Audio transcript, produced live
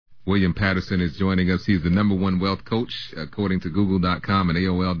William Patterson is joining us. He's the #1 wealth coach, according to Google.com and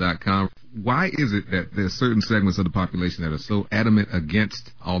AOL.com. Why is it that there's certain segments of the population that are so adamant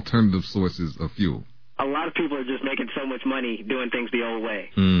against alternative sources of fuel? A lot of people are just making so much money doing things the old way.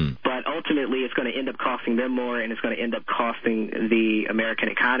 But ultimately, it's going to end up costing them more, and it's going to end up costing the American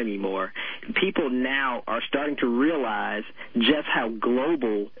economy more. People now are starting to realize just how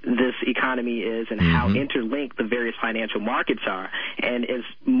global this economy is and how interlinked the various financial markets are. And as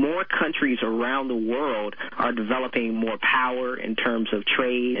more countries around the world are developing more power in terms of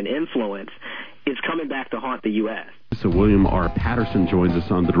trade and influence, it's coming back to haunt the U.S. So William R. Patterson joins us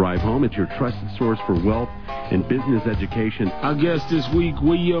on The Drive Home. It's your trusted source for wealth and business education. Our guest this week,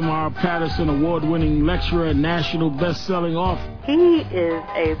 William R. Patterson, award-winning lecturer, national best-selling author. He is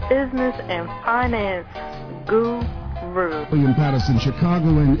a business and finance guru. William Patterson,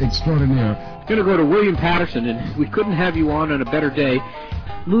 Chicagoan extraordinaire. Going to go to William Patterson, and we couldn't have you on a better day.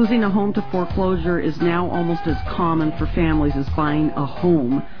 Losing a home to foreclosure is now almost as common for families as buying a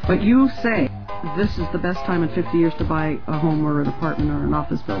home. But you say this is the best time in 50 years to buy a home or an apartment or an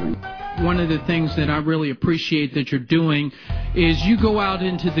office building. One of the things that I really appreciate that you're doing is you go out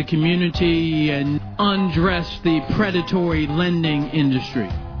into the community and undress the predatory lending industry.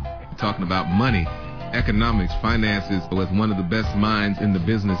 Talking about money, economics, finances, with one of the best minds in the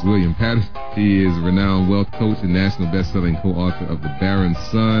business, William Patterson. He is a renowned wealth coach and national best-selling co-author of The Barron's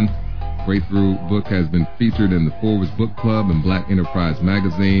Son. Breakthrough book has been featured in the Forbes Book Club and Black Enterprise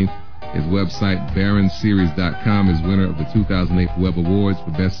magazine. His website, barronseries.com, is winner of the 2008 Web Awards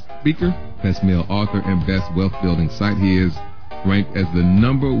for Best Speaker, Best Male Author, and Best Wealth Building Site. He is ranked as the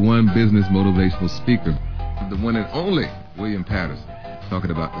 #1 business motivational speaker. The one and only William Patterson.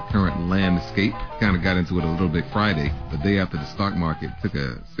 Talking about the current landscape. Kind of got into it a little bit Friday, the day after the stock market took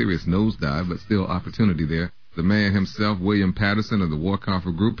a serious nosedive, but still opportunity there. The man himself, William Patterson of the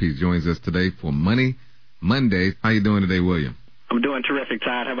Warcoffer Group. He joins us today for Money Monday. How you doing today, William? I'm doing terrific,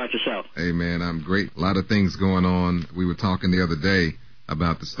 Todd. How about yourself? Hey, man, I'm great. A lot of things going on. We were talking the other day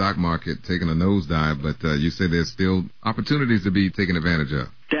about the stock market taking a nosedive, but you say there's still opportunities to be taken advantage of.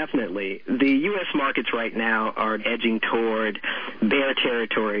 Definitely. The U.S. markets right now are edging toward bear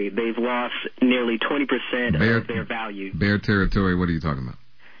territory. They've lost nearly 20% of their value. Bear territory, what are you talking about?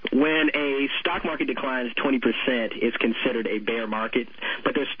 When a stock market declines 20%, it's considered a bear market,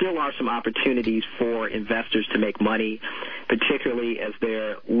 but there still are some opportunities for investors to make money, particularly as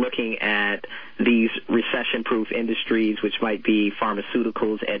they're looking at these recession-proof industries, which might be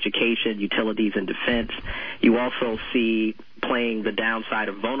pharmaceuticals, education, utilities, and defense. You also see playing the downside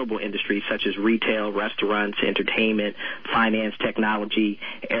of vulnerable industries such as retail, restaurants, entertainment, finance, technology,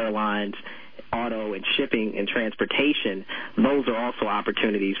 airlines, auto and shipping and transportation. Those are also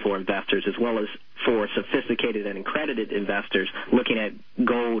opportunities for investors, as well as for sophisticated and accredited investors looking at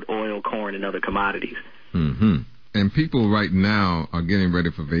gold, oil, corn, and other commodities. And people right now are getting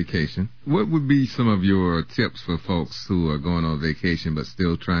ready for vacation. What would be some of your tips for folks who are going on vacation but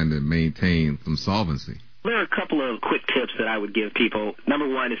still trying to maintain some solvency? There are a couple of quick tips that I would give people. Number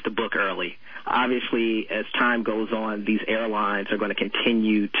one is to book early. Obviously, as time goes on, these airlines are going to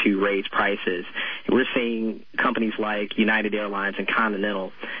continue to raise prices. We're seeing companies like United Airlines and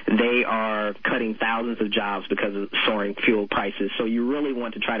Continental. They are cutting thousands of jobs because of soaring fuel prices. So you really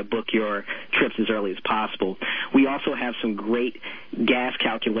want to try to book your trips as early as possible. We also have some great gas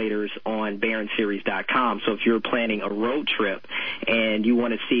calculators on barronseries.com. So if you're planning a road trip and you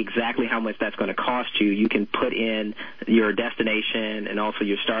want to see exactly how much that's going to cost you, you can put in your destination and also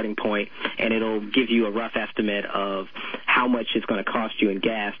your starting point, and it'll give you a rough estimate of how much it's going to cost you in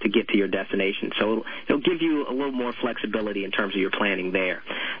gas to get to your destination. So it'll give you a little more flexibility in terms of your planning there.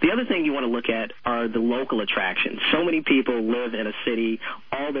 The other thing you want to look at are the local attractions. So many people live in a city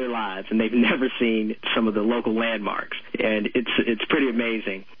all their lives, and they've never seen some of the local landmarks, and it's pretty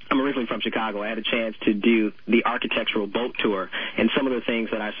amazing. I'm originally from Chicago. I had a chance to do the architectural boat tour, and some of the things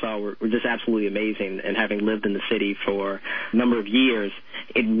that I saw were just absolutely amazing. And having lived in the city for a number of years,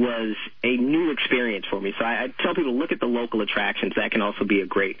 it was a new experience for me. So I tell people, look at the local attractions. That can also be a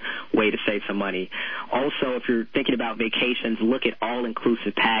great way to save some money. Also, if you're thinking about vacations, look at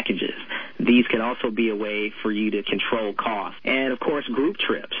all-inclusive packages. These can also be a way for you to control costs. And, of course, group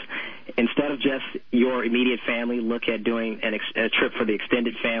trips. Instead of just your immediate family, look at doing a trip for the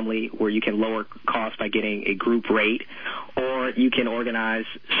extended family where you can lower costs by getting a group rate, or you can organize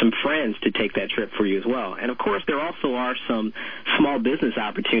some friends to take that trip for you as well. And, of course, there also are some small business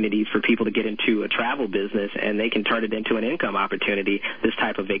opportunities for people to get into a travel business, and they can turn it into an income opportunity, this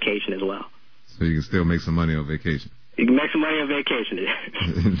type of vacation as well. So you can still make some money on vacation. You can make some money on vacation.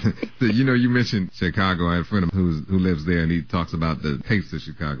 So, you mentioned Chicago. I have a friend of mine who lives there, and he talks about the taste of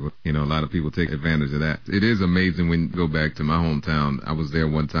Chicago. A lot of people take advantage of that. It is amazing when you go back to my hometown. I was there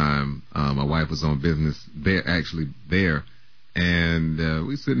one time. My wife was on business there, and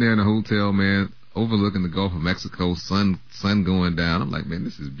we sitting there in a hotel, man, overlooking the Gulf of Mexico, sun going down. I'm like, man,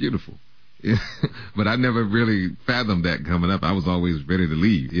 this is beautiful. Yeah. But I never really fathomed that coming up. I was always ready to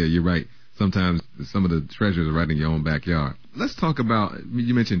leave. Yeah, you're right. Sometimes some of the treasures are right in your own backyard. Let's talk about,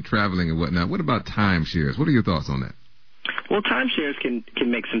 you mentioned traveling and whatnot. What about timeshares? What are your thoughts on that? Well, timeshares can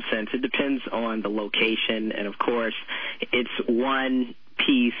make some sense. It depends on the location, and of course, it's one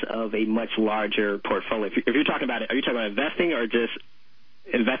piece of a much larger portfolio. If you're talking about it, are you talking about investing or just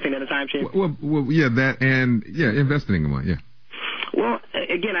investing in a timeshare? Well, yeah, that and investing in one, yeah. Well,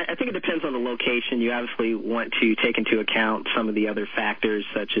 again, I think it depends on the location. You obviously want to take into account some of the other factors,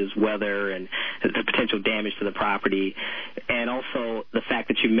 such as weather and the potential damage to the property, and also the fact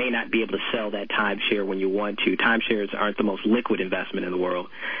that you may not be able to sell that timeshare when you want to. Timeshares aren't the most liquid investment in the world.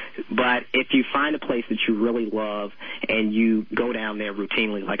 But if you find a place that you really love and you go down there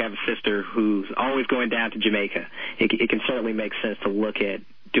routinely, like I have a sister who's always going down to Jamaica, it can certainly make sense to look at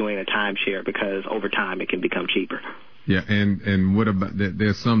doing a timeshare because over time it can become cheaper. Yeah, and what about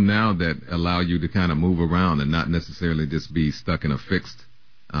there's some now that allow you to kind of move around and not necessarily just be stuck in a fixed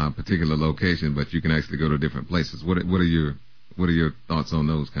particular location, but you can actually go to different places. What are your thoughts on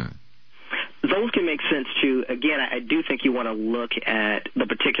those kind? Those can make sense too. Again, I do think you want to look at the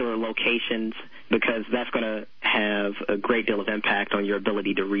particular locations because that's going to have a great deal of impact on your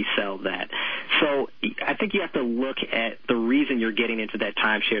ability to resell that. So I think you have to look at the reason you're getting into that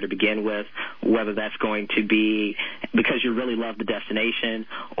timeshare to begin with, whether that's going to be because you really love the destination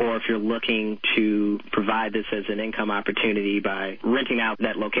or if you're looking to provide this as an income opportunity by renting out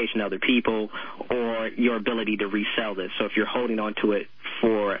that location to other people or your ability to resell this. So if you're holding on to it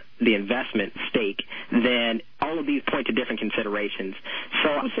for the investment stake, then all of these point to different considerations. So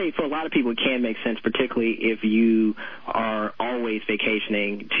I would say for a lot of people it can make sense, particularly if you are always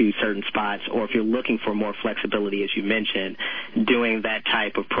vacationing to certain spots or if you're looking for more flexibility, as you mentioned, doing that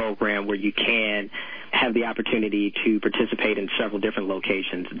type of program where you can have the opportunity to participate in several different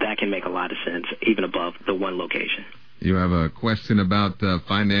locations. That can make a lot of sense, even above the one location. You have a question about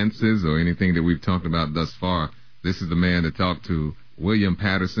finances or anything that we've talked about thus far? This is the man to talk to. William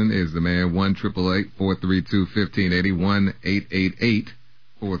Patterson is the man. 1-888-432-1580,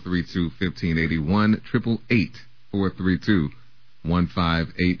 1-888-432-1580,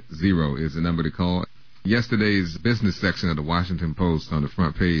 1-888-432-1580 is the number to call. Yesterday's business section of the Washington Post, on the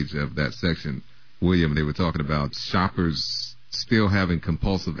front page of that section, William, they were talking about shoppers still having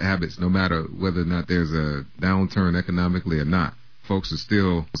compulsive habits no matter whether or not there's a downturn economically or not. Folks are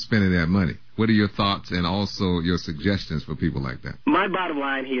still spending that money. What are your thoughts and also your suggestions for people like that? My bottom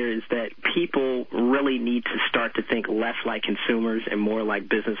line here is that people really need to start to think less like consumers and more like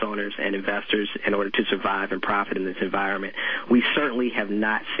business owners and investors in order to survive and profit in this environment. We certainly have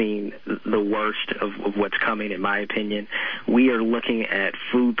not seen the worst of what's coming, in my opinion. We are looking at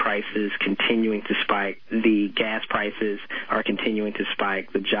food prices continuing to spike. The gas prices are continuing to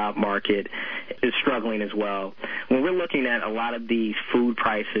spike. The job market is struggling as well. When we're looking at a lot of these food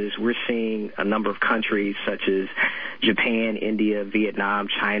prices, we're seeing a number of countries such as Japan, India, Vietnam,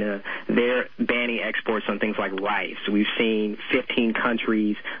 China, they're banning exports on things like rice. We've seen 15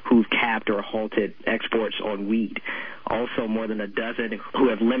 countries who've capped or halted exports on wheat. Also, more than a dozen who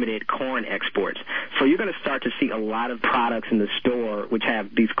have limited corn exports. So you're going to start to see a lot of products in the store which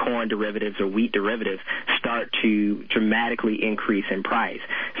have these corn derivatives or wheat derivatives start to dramatically increase in price.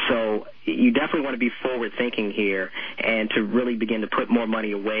 So you definitely want to be forward-thinking here and to really begin to put more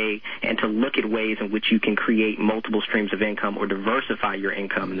money away and to look at ways in which you can create multiple streams of income or diversify your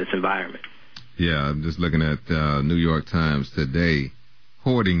income in this environment. Yeah, I'm just looking at New York Times today.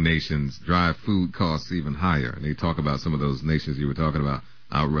 Hoarding nations drive food costs even higher. And they talk about some of those nations you were talking about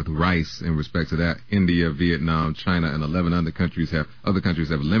with rice in respect to that. India, Vietnam, China, and 11 other countries have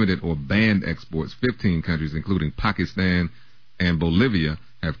limited or banned exports. 15 countries, including Pakistan and Bolivia,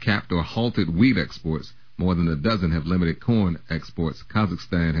 have capped or halted wheat exports. More than a dozen have limited corn exports.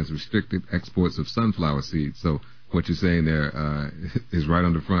 Kazakhstan has restricted exports of sunflower seeds. So what you're saying there is right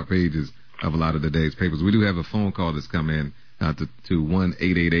on the front pages of a lot of the day's papers. We do have a phone call that's come in to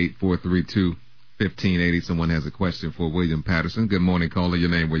 1-888-432-1580. Someone has a question for William Patterson. Good morning, caller. Your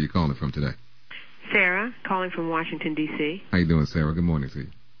name, where you calling from today? Sarah, calling from Washington, D.C. How you doing, Sarah? Good morning to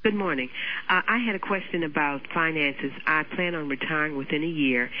you. Good morning. I had a question about finances. I plan on retiring within a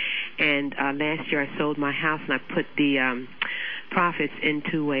year, and last year I sold my house and I put the profits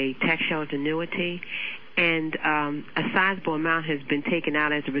into a tax shelter annuity, and a sizable amount has been taken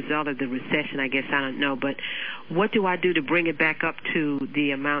out as a result of the recession. I guess I don't know, but what do I do to bring it back up to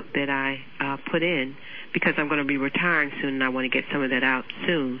the amount that I put in? Because I'm going to be retiring soon, and I want to get some of that out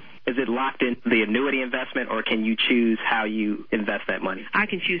soon. Is it locked in the annuity investment, or can you choose how you invest that money? I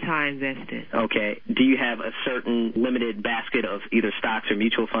can choose how I invest it. Okay. Do you have a certain limited basket of either stocks or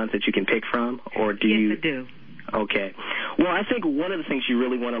mutual funds that you can pick from, or do you? Yes, I do. Okay. Well, I think one of the things you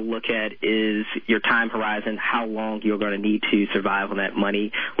really want to look at is your time horizon, how long you're going to need to survive on that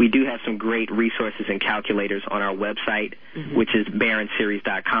money. We do have some great resources and calculators on our website, which is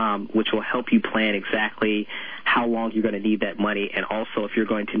BaronSeries.com, which will help you plan exactly how long you're going to need that money, and also if you're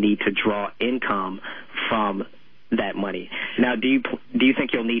going to need to draw income from that money. Now, do you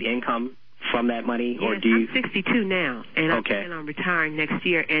think you'll need income from that money? Yes, or do you? I'm 62 now, and I plan on retiring next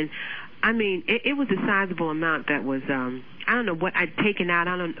year. And I mean, it was a sizable amount that was, I don't know what I'd taken out.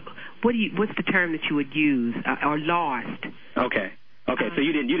 I don't know. What's the term that you would use, or lost? Okay. Okay, so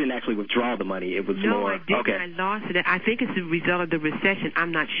you didn't actually withdraw the money. It was no, more. I didn't. Okay. I lost it. I think it's a result of the recession.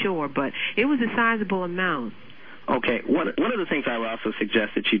 I'm not sure, but it was a sizable amount. Okay. One of the things I would also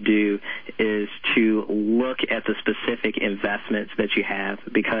suggest that you do is to look at the specific investments that you have,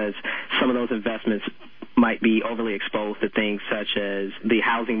 because some of those investments might be overly exposed to things such as the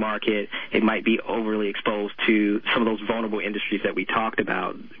housing market. It might be overly exposed to some of those vulnerable industries that we talked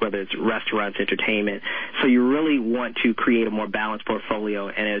about, whether it's restaurants, entertainment. So you really want to create a more balanced portfolio,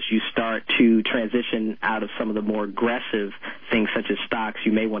 and as you start to transition out of some of the more aggressive things such as stocks,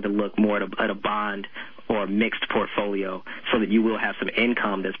 you may want to look more at a bond or a mixed portfolio, so that you will have some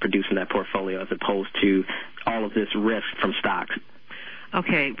income that's produced in that portfolio as opposed to all of this risk from stocks.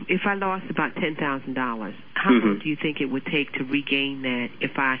 Okay, if I lost about $10,000, how long do you think it would take to regain that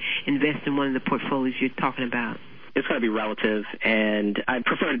if I invest in one of the portfolios you're talking about? It's going to be relative, and I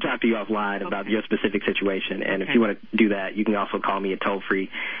prefer to talk to you offline about your specific situation. And if you want to do that, you can also call me at toll-free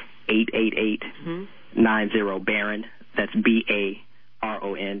 888-90-BARON. That's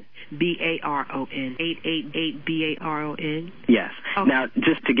B-A-R-O-N. B-A-R-O-N. 888-B-A-R-O-N? Yes. Okay. Now,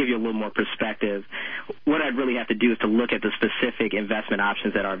 just to give you a little more perspective, what I'd really have to do is to look at the specific investment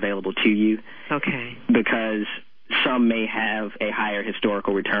options that are available to you. Okay. Because some may have a higher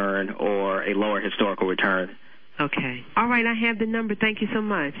historical return or a lower historical return. Okay. All right, I have the number. Thank you so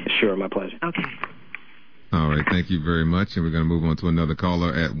much. Sure, my pleasure. Okay. All right, thank you very much. And we're going to move on to another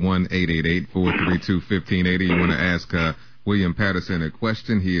caller at 1-888-432-1580. You want to ask William Patterson a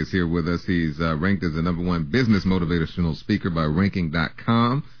question. He is here with us. He's ranked as the #1 business motivational speaker by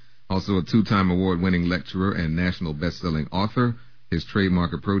Ranking.com. Also a 2-time award-winning lecturer and national best-selling author. His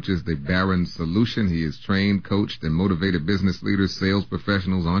trademark approach is the Baron Solution. He has trained, coached, and motivated business leaders, sales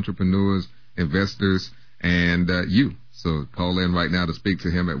professionals, entrepreneurs, investors, and you. So call in right now to speak to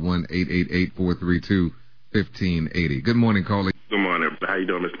him at 1-888-432-1580. Good morning, caller. Good morning. How you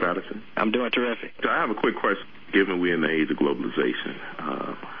doing, Mr. Patterson? I'm doing terrific. So I have a quick question. Given we're in the age of globalization,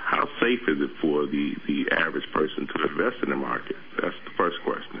 how safe is it for the average person to invest in the market? That's the first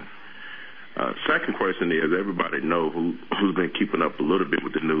question. Second question is, everybody know who's been keeping up a little bit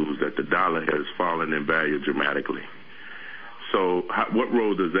with the news that the dollar has fallen in value dramatically. So what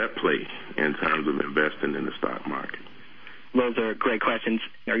role does that play in terms of investing in the stock market? Those are great questions.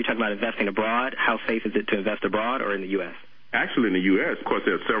 Are you talking about investing abroad? How safe is it to invest abroad or in the U.S.? Actually, in the U.S., of course,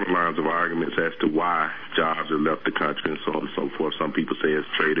 there are several lines of arguments as to why jobs have left the country and so on and so forth. Some people say it's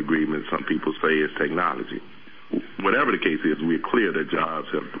trade agreements. Some people say it's technology. Whatever the case is, we're clear that jobs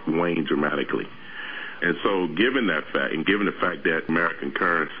have waned dramatically. And so given that fact, and given the fact that American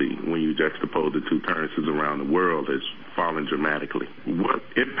currency, when you juxtapose the two currencies around the world, has fallen dramatically, what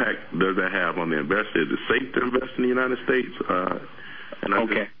impact does that have on the investor? Is it safe to invest in the United States? And I'm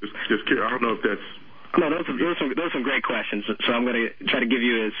just curious. I don't know if that's... No, those are some great questions, so I'm going to try to give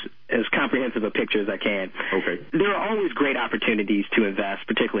you as comprehensive a picture as I can. Okay. There are always great opportunities to invest,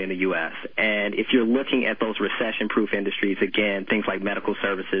 particularly in the U.S., and if you're looking at those recession-proof industries, again, things like medical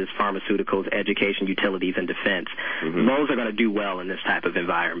services, pharmaceuticals, education, utilities, and defense, those are going to do well in this type of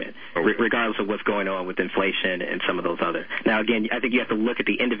environment, regardless of what's going on with inflation and some of those other. Now, again, I think you have to look at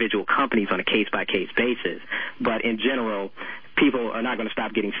the individual companies on a case-by-case basis, but in general, people are not going to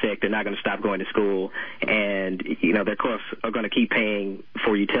stop getting sick. They're not going to stop going to school. And, their costs are going to keep paying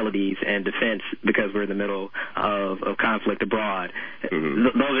for utilities and defense because we're in the middle of conflict abroad.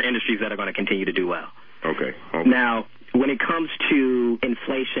 Those are industries that are going to continue to do well. Okay. Now, when it comes to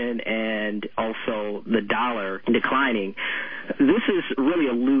inflation and also the dollar declining, this is really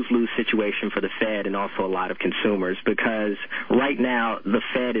a lose-lose situation for the Fed and also a lot of consumers, because right now the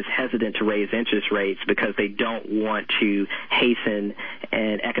Fed is hesitant to raise interest rates because they don't want to hasten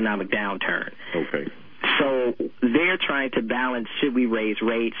an economic downturn. Okay. So they're trying to balance, should we raise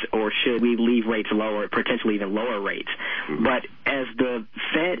rates or should we leave rates lower, potentially even lower rates. But as the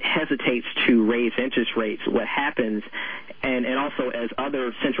Fed hesitates to raise interest rates, what happens, and also as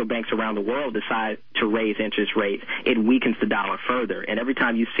other central banks around the world decide to raise interest rates, it weakens the dollar further. And every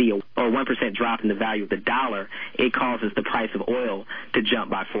time you see a 1% drop in the value of the dollar, it causes the price of oil to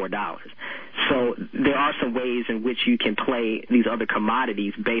jump by $4. So there are some ways in which you can play these other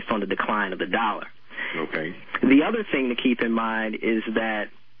commodities based on the decline of the dollar. Okay. The other thing to keep in mind is that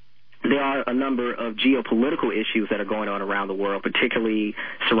there are a number of geopolitical issues that are going on around the world, particularly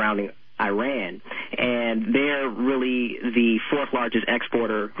surrounding Iran, and they're really the fourth largest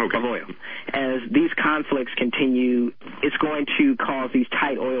exporter of oil. As these conflicts continue, it's going to cause these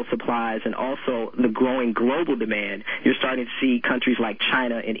tight oil supplies and also the growing global demand. You're starting to see countries like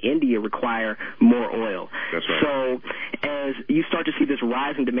China and India require more oil. That's right. So as you start to see this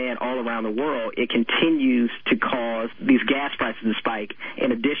rising demand all around the world, it continues to cause these gas prices to spike,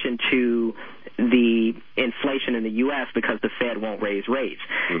 in addition to the inflation in the U.S. because the Fed won't raise rates.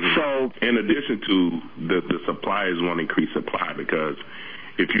 So, in addition to the suppliers want to increase supply, because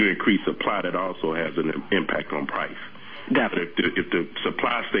if you increase supply, that also has an impact on price. Definitely. If the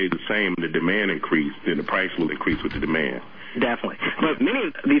supply stays the same and the demand increase, then the price will increase with the demand. Definitely. But many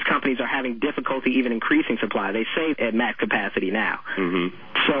of these companies are having difficulty even increasing supply. They say at max capacity now.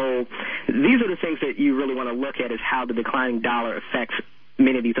 So these are the things that you really want to look at, is how the declining dollar affects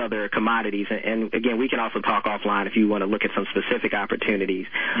many of these other commodities. And again, we can also talk offline if you want to look at some specific opportunities.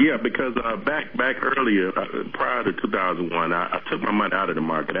 Yeah, because back earlier, prior to 2001, I took my money out of the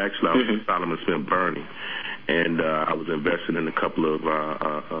market. Actually, I was in Solomon Smith Bernie, and I was invested in a couple of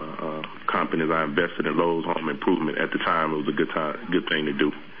companies. I invested in Lowe's Home Improvement. At the time, it was a good thing to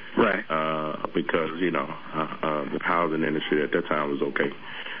do. Right. Because, the housing industry at that time was okay.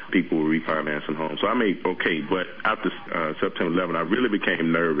 People were refinancing homes. So I made okay, but after September 11, I really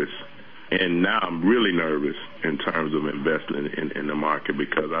became nervous. And now I'm really nervous in terms of investing in the market,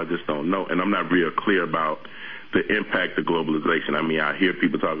 because I just don't know. And I'm not real clear about the impact of globalization. I mean, I hear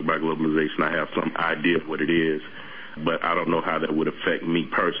people talk about globalization. I have some idea of what it is, but I don't know how that would affect me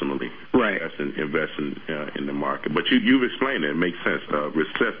personally. Right. Investing in the market. But you've explained it. It makes sense.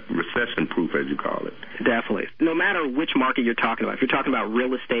 Recession-proof, as you call it. Definitely. No matter which market you're talking about, if you're talking about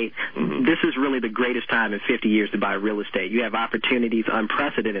real estate, this is really the greatest time in 50 years to buy real estate. You have opportunities,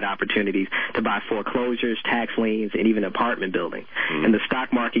 unprecedented opportunities, to buy foreclosures, tax liens, and even apartment buildings. In the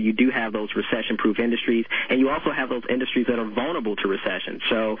stock market, you do have those recession-proof industries, and you also have those industries that are vulnerable to recession.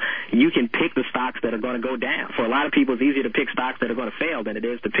 So you can pick the stocks that are going to go down. For a lot of people, it's easier to pick stocks that are going to fail than it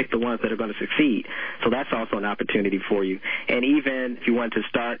is to pick the ones that are going to succeed. So that's also an opportunity for you. And even if you want to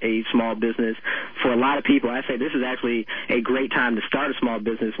start a small business, for a lot of people, I say this is actually a great time to start a small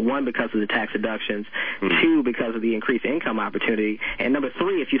business, one, because of the tax deductions, two, because of the increased income opportunity, and number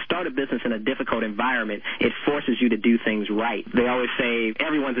three, if you start a business in a difficult environment, it forces you to do things right. They always say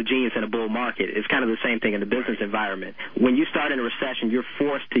everyone's a genius in a bull market. It's kind of the same thing in the business environment. When you start in a recession, you're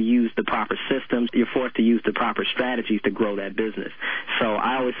forced to use the proper systems, you're forced to use the proper strategies to grow that business. So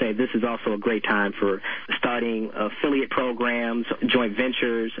I always say this is also a great time for starting affiliate programs, joint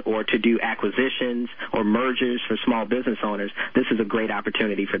ventures, or to do acquisitions or mergers for small business owners. This is a great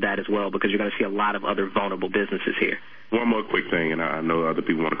opportunity for that as well, because you're going to see a lot of other vulnerable businesses here. One more quick thing, and I know other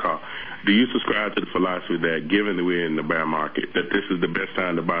people want to call. Do you subscribe to the philosophy that, given that we're in the bear market, that this is the best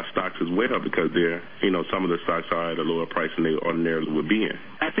time to buy stocks as well, because they're, some of the stocks are at a lower price than they ordinarily would be in?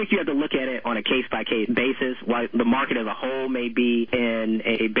 I think you have to look at it on a case-by-case basis. While the market as a whole may be in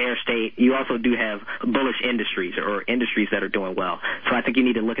a bear state, you also do have bullish industries or industries that are doing well. So I think you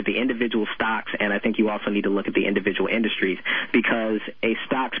need to look at the individual stocks, and I think you also need to look at the individual industries, because a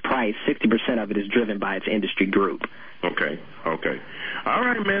stock's price, 60% of it is driven by its industry group. Okay. All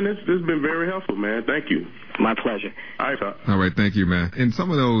right, man. This has been very helpful, man. Thank you. My pleasure. All right, thank you, man. And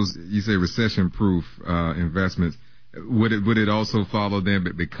some of those, you say recession-proof investments, would it also follow then,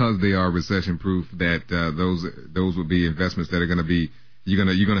 because they are recession-proof, that those would be investments that are going to be, you're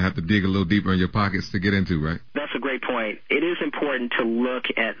going to have to dig a little deeper in your pockets to get into, right? That's a great point. It is important to look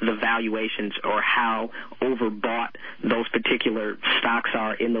at the valuations or how overbought those particular stocks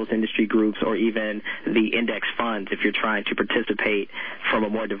are in those industry groups, or even the index funds if you're trying to participate from a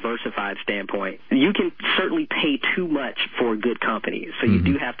more diversified standpoint. You can certainly pay too much for good companies, so you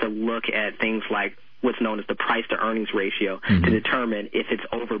do have to look at things like what's known as the price-to-earnings ratio to determine if it's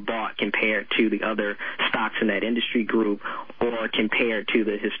overbought compared to the other stocks in that industry group, or compared to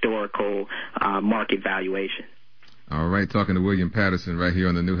the historical market valuation. All right, talking to William Patterson right here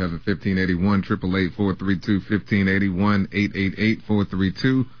on the New Heaven, 1581,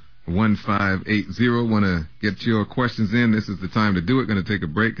 888-432-1581, 1580. Want to get your questions in. This is the time to do it. Going to take a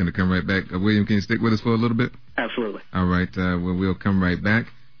break. Going to come right back. William, can you stick with us for a little bit? Absolutely. All right. We'll come right back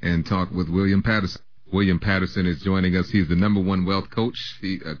and talk with William Patterson. William Patterson is joining us. He's the #1 wealth coach.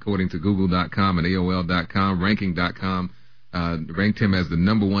 He, according to Google.com and AOL.com, Ranking.com, ranked him as the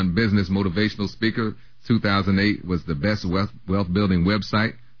 #1 business motivational speaker. 2008 was the best wealth building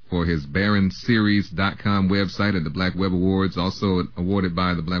website for his BaronSeries.com website at the Black Web Awards. Also awarded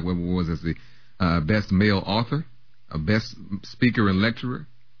by the Black Web Awards as the best male author, best speaker and lecturer,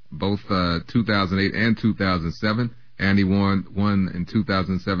 both 2008 and 2007. And he won in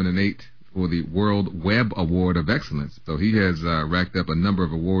 2007 and 8 for the World Web Award of Excellence. So he has racked up a number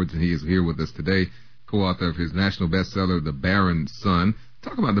of awards, and he is here with us today, co-author of his national bestseller, The Barron's Son.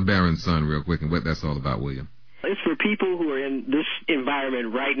 Talk about The Barron's Son real quick and what that's all about, William. It's for people who are in this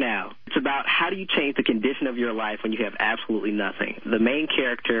environment right now. It's about how do you change the condition of your life when you have absolutely nothing. The main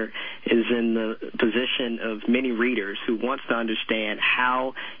character is in the position of many readers who wants to understand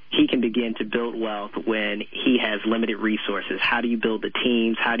how he can begin to build wealth when he has limited resources. How do you build the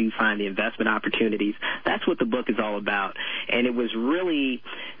teams? How do you find the investment opportunities? That's what the book is all about. And it was really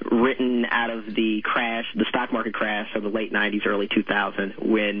written out of the stock market crash of the late 90s, early 2000s,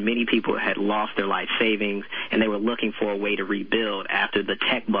 when many people had lost their life savings and they were looking for a way to rebuild after the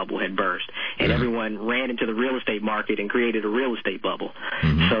tech bubble had burst. And everyone ran into the real estate market and created a real estate bubble.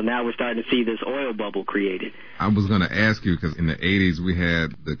 So now we're starting to see this oil bubble created. I was going to ask you, because in the 80s we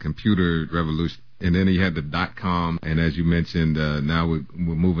had the computer revolution, and then you had the .com, and as you mentioned, now we're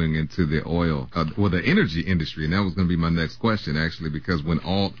moving into the oil, the energy industry, and that was going to be my next question, actually, because when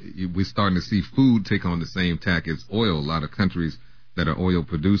we're starting to see food take on the same tack as oil. A lot of countries that are oil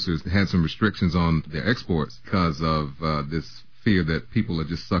producers had some restrictions on their exports because of this fear that people are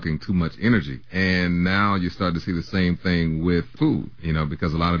just sucking too much energy. And now you start to see the same thing with food,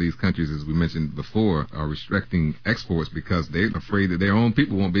 because a lot of these countries, as we mentioned before, are restricting exports because they're afraid that their own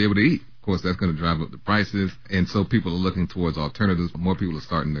people won't be able to eat. Of course, that's going to drive up the prices, and so people are looking towards alternatives. More people are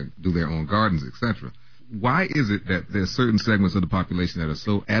starting to do their own gardens, etc. Why is it that there's certain segments of the population that are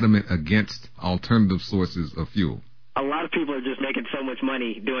so adamant against alternative sources of fuel? A lot of people are just making so much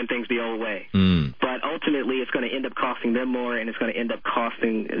money doing things the old way. But ultimately, it's going to end up costing them more, and it's going to end up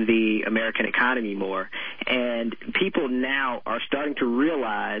costing the American economy more. And people now are starting to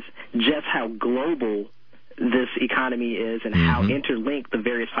realize just how global this economy is and how interlinked the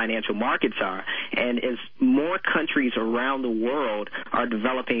various financial markets are. And as more countries around the world are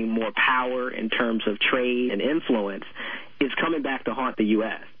developing more power in terms of trade and influence, it's coming back to haunt the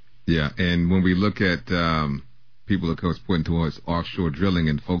U.S. Yeah, and when we look at people, of course, pointing towards offshore drilling,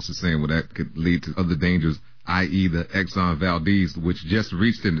 and folks are saying, well, that could lead to other dangers, i.e. the Exxon Valdez, which just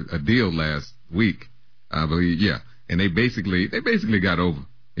reached a deal last week, I believe. Yeah, and they basically got over,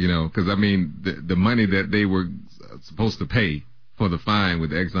 because the money that they were supposed to pay for the fine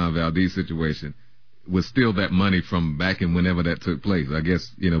with the Exxon Valdez situation was still that money from back in whenever that took place, I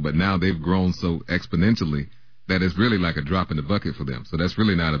guess, but now they've grown so exponentially that it's really like a drop in the bucket for them. So that's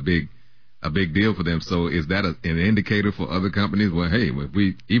really not a big deal for them. So is that an indicator for other companies? Well, hey,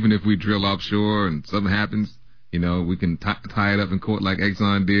 even if we drill offshore and something happens, we can tie it up in court like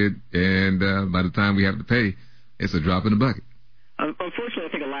Exxon did, and by the time we have to pay, it's a drop in the bucket. Unfortunately, I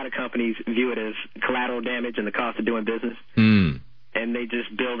think a lot of companies view it as collateral damage and the cost of doing business, and they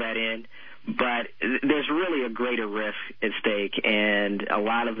just build that in. But there's really a greater risk at stake, and a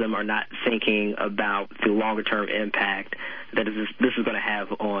lot of them are not thinking about the longer-term impact that this is going to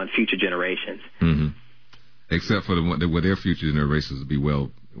have on future generations. Except for where their future generations will be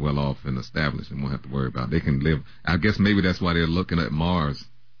well off and established and won't have to worry about. They can live. I guess maybe that's why they're looking at Mars.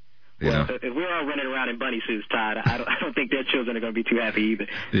 Well, if we're all running around in bunny suits, Todd, I don't think their children are going to be too happy either.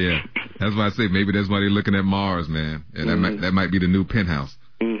 Yeah, that's why I say maybe that's why they're looking at Mars, man. And that might be the new penthouse.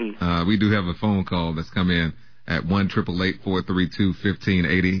 We do have a phone call that's come in at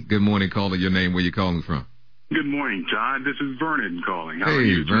 1-888-432-1580. Good morning, caller. Your name, where you calling from? Good morning, Todd. This is Vernon calling. How are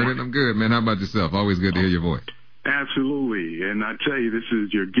you? you, Vernon, I'm good, man. How about yourself? Always good to hear your voice. Absolutely. And I tell you,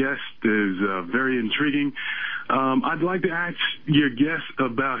 your guest is very intriguing. I'd like to ask your guest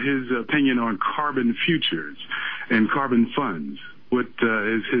about his opinion on carbon futures and carbon funds. What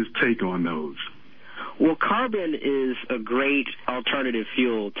is his take on those? Well, carbon is a great alternative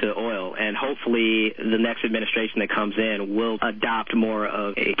fuel to oil, and hopefully the next administration that comes in will adopt more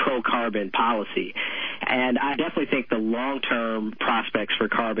of a pro-carbon policy. And I definitely think the long-term prospects for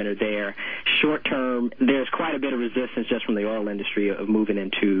carbon are there. Short-term, there's quite a bit of resistance just from the oil industry of moving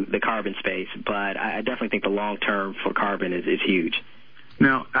into the carbon space, but I definitely think the long-term for carbon is huge.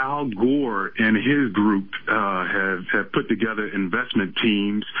 Now, Al Gore and his group have put together investment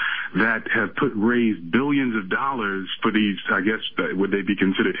teams that have raised billions of dollars for these, I guess, would they be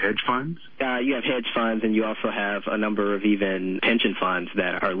considered hedge funds? You have hedge funds, and you also have a number of even pension funds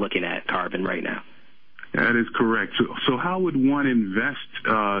that are looking at carbon right now. That is correct. So how would one invest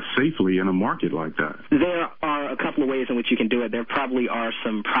safely in a market like that? There are a couple of ways in which you can do it. There probably are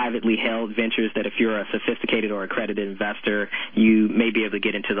some privately held ventures that if you're a sophisticated or accredited investor, you may be able to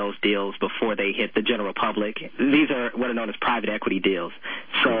get into those deals before they hit the general public. These are what are known as private equity deals.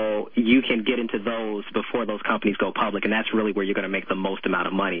 So you can get into those before those companies go public, and that's really where you're going to make the most amount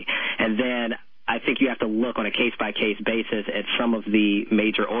of money. And then I think you have to look on a case-by-case basis at some of the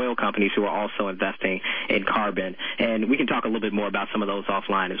major oil companies who are also investing in carbon. And we can talk a little bit more about some of those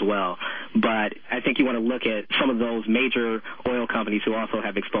offline as well. But I think you want to look at some of those major oil companies who also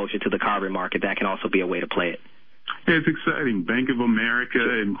have exposure to the carbon market. That can also be a way to play it. It's exciting. Bank of America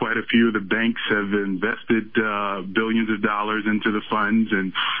and quite a few of the banks have invested billions of dollars into the funds,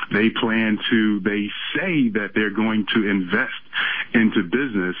 and they say that they're going to invest into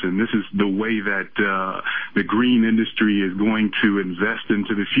business, and this is the way that the green industry is going to invest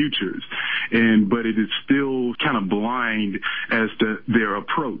into the futures. But it is still kind of blind as to their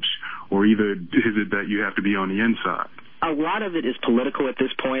approach, or either is it that you have to be on the inside? A lot of it is political at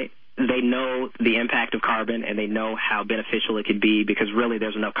this point. They know the impact of carbon, and they know how beneficial it could be, because really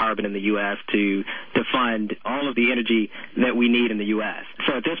there's enough carbon in the U.S. to fund all of the energy that we need in the U.S.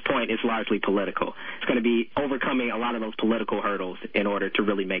 So at this point, it's largely political. It's going to be overcoming a lot of those political hurdles in order to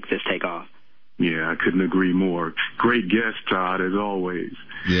really make this take off. Yeah, I couldn't agree more. Great guest, Todd, as always.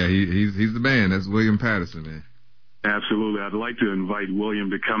 Yeah, he's the man. That's William Patterson, man. Absolutely. I'd like to invite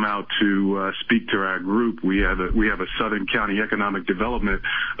William to come out to speak to our group. We have a Southern County Economic Development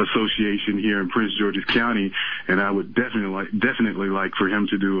Association here in Prince George's County, and I would definitely like for him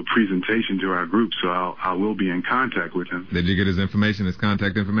to do a presentation to our group, so I will be in contact with him. Did you get his information, his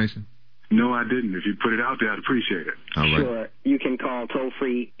contact information? No, I didn't. If you put it out there, I'd appreciate it. All right. Sure. You can call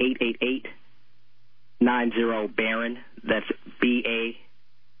toll-free 888-90-BARON. That's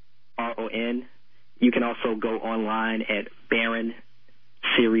BARON. You can also go online at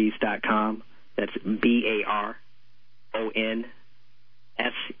baronseries.com. That's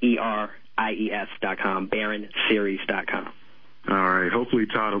BARONSERIES.com. baronseries.com. All right. Hopefully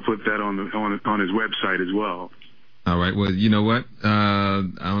Todd will put that on his website as well. All right. Well, you know what? I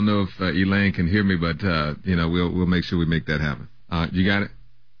don't know if Elaine can hear me, but we'll make sure we make that happen. You got it?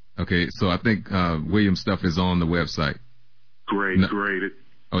 Okay. So I think William's stuff is on the website. Great.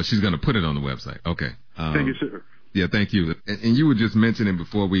 Oh, she's going to put it on the website. Okay. Thank you, sir. Yeah, thank you. And you were just mentioning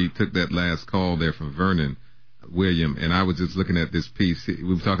before we took that last call there from Vernon, William, and I was just looking at this piece. We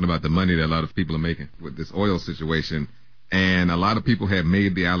were talking about the money that a lot of people are making with this oil situation. And a lot of people have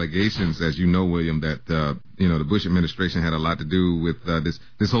made the allegations, as you know, William, that, the Bush administration had a lot to do with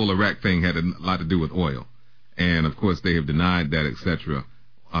this whole Iraq thing had a lot to do with oil. And, of course, they have denied that, et cetera.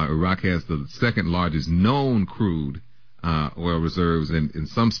 Iraq has the second largest known crude oil reserves, and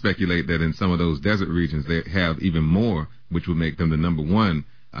some speculate that in some of those desert regions they have even more, which would make them the number one,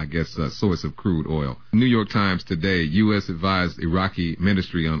 source of crude oil. New York Times today, U.S. advised Iraqi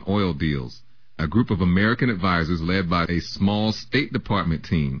ministry on oil deals. A group of American advisors led by a small State Department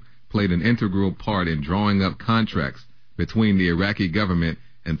team played an integral part in drawing up contracts between the Iraqi government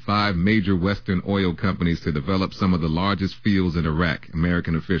and 5 major Western oil companies to develop some of the largest fields in Iraq,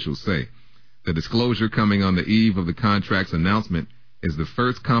 American officials say. The disclosure coming on the eve of the contract's announcement is the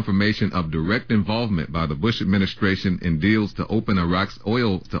first confirmation of direct involvement by the Bush administration in deals to open Iraq's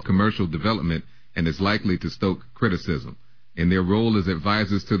oil to commercial development, and is likely to stoke criticism. In their role as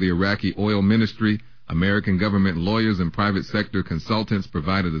advisors to the Iraqi oil ministry, American government lawyers and private sector consultants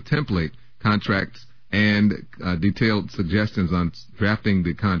provided a template, contracts, and detailed suggestions on drafting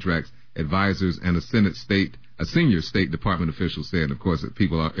the contracts. Advisors and a senior State Department official said. Of course,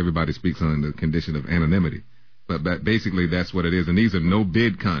 everybody speaks on the condition of anonymity. But basically, that's what it is. And these are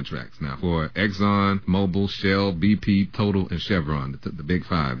no-bid contracts now for Exxon, Mobil, Shell, BP, Total, and Chevron, the big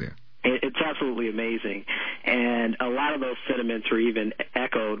 5 there. It's absolutely amazing. And a lot of those sentiments were even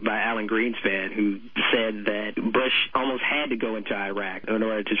echoed by Alan Greenspan, who said that Bush almost had to go into Iraq in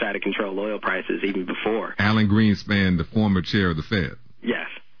order to try to control oil prices even before. Alan Greenspan, the former chair of the Fed. Yes.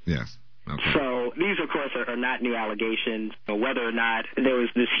 Okay. So So these, of course, are not new allegations. Whether or not there was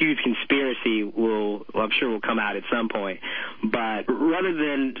this huge conspiracy I'm sure will come out at some point. But rather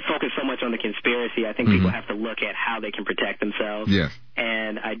than focus so much on the conspiracy, I think people have to look at how they can protect themselves. Yes.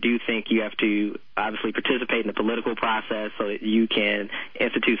 And I do think you have to obviously participate in the political process so that you can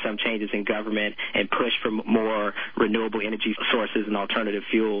institute some changes in government and push for more renewable energy sources and alternative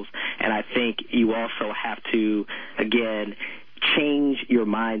fuels. And I think you also have to, again, change your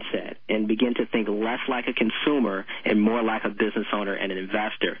mindset and begin to think less like a consumer and more like a business owner and an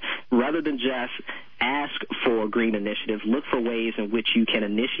investor. Rather than just ask for green initiatives, look for ways in which you can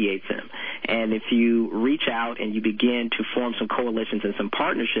initiate them. And if you reach out and you begin to form some coalitions and some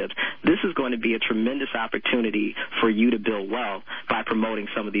partnerships, this is going to be a tremendous opportunity for you to build wealth by promoting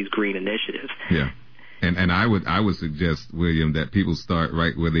some of these green initiatives. Yeah. And I would suggest, William, that people start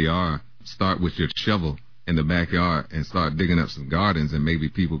right where they are. Start with your shovel in the backyard and start digging up some gardens, and maybe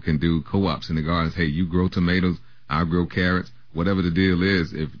people can do co-ops in the gardens. Hey, you grow tomatoes, I'll grow carrots, whatever the deal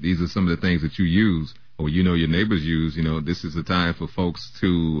is. If these are some of the things that you use or your neighbors use, this is the time for folks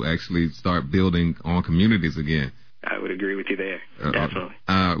to actually start building on communities again. I would agree with you there. Definitely.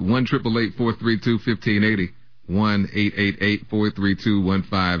 1-888-432-1580.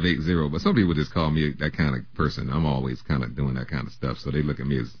 1-888-432-1580. But some people just call me that kind of person. I'm always kind of doing that kind of stuff, so they look at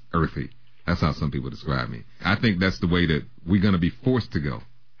me as earthy. That's how some people describe me. I think that's the way that we're going to be forced to go.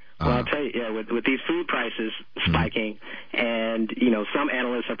 Well, I'll tell you, with these food prices spiking, and, some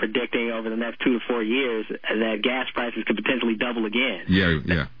analysts are predicting over the next 2 to 4 years that gas prices could potentially double again.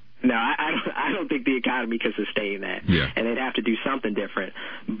 Yeah. No, I don't think the economy can sustain that. Yeah. And they'd have to do something different.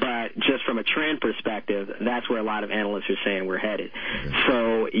 But just from a trend perspective, that's where a lot of analysts are saying we're headed. Okay.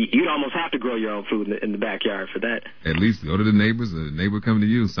 So you'd almost have to grow your own food in the backyard for that. At least go to the neighbors, or the neighbor come to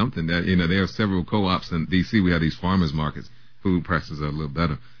you, something that, there are several co-ops in D.C. We have these farmers markets. Food prices are a little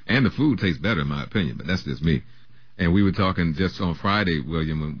better. And the food tastes better, in my opinion, but that's just me. And we were talking just on Friday,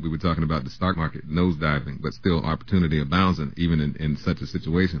 William, when we were talking about the stock market nosediving, but still opportunity abounds, even in such a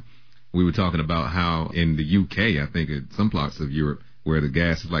situation. We were talking about how in the UK, I think in some parts of Europe, where the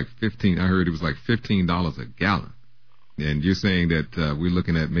gas is like I heard it was like $15 a gallon. And you're saying that we're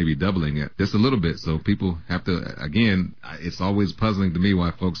looking at maybe doubling it just a little bit. So people have to, again, it's always puzzling to me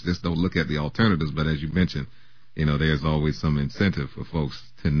why folks just don't look at the alternatives. But as you mentioned, there's always some incentive for folks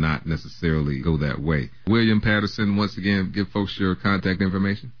to not necessarily go that way. William Patterson, once again, give folks your contact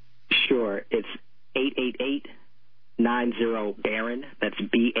information. Sure. It's 888-90-BARON. That's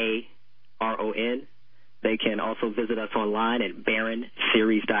BARON. They can also visit us online at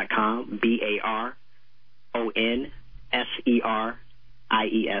BaronSeries.com,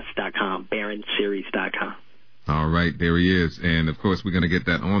 BaronSeries.com, BaronSeries.com. All right, there he is. And, of course, we're going to get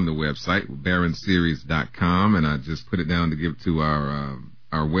that on the website, BaronSeries.com, and I just put it down to give to our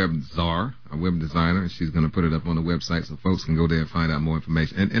web czar, our web designer, and she's going to put it up on the website so folks can go there and find out more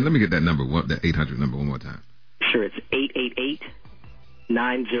information. And let me get that number, that 800 number one more time. Sure, it's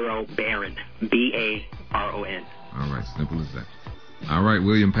 888-90-BARON, BARON. All right, simple as that. All right,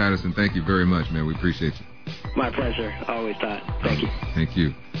 William Patterson, thank you very much, man. We appreciate you. My pleasure. Always, Todd. Thank you. Thank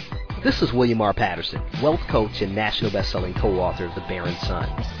you. This is William R. Patterson, wealth coach and national best-selling co-author of The Barron Sun.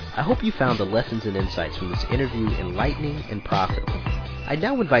 I hope you found the lessons and insights from this interview enlightening and profitable. I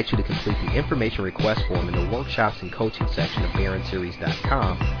now invite you to complete the information request form in the workshops and coaching section of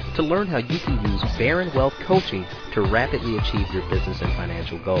BaronSeries.com to learn how you can use Barron Wealth Coaching to rapidly achieve your business and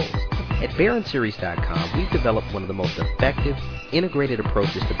financial goals. At BaronSeries.com, we've developed one of the most effective, integrated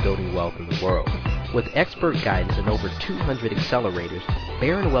approaches to building wealth in the world. With expert guidance and over 200 accelerators,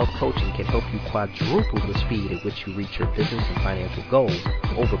 Barron Wealth Coaching can help you quadruple the speed at which you reach your business and financial goals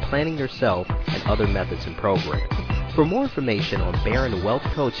over planning yourself and other methods and programs. For more information on Barron Wealth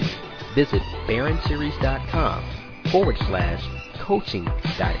Coaching, visit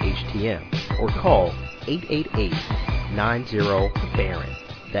BaronSeries.com/coaching.htm or call 888-90-BARON.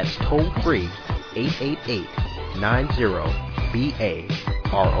 That's toll free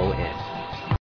 888-90-BARON.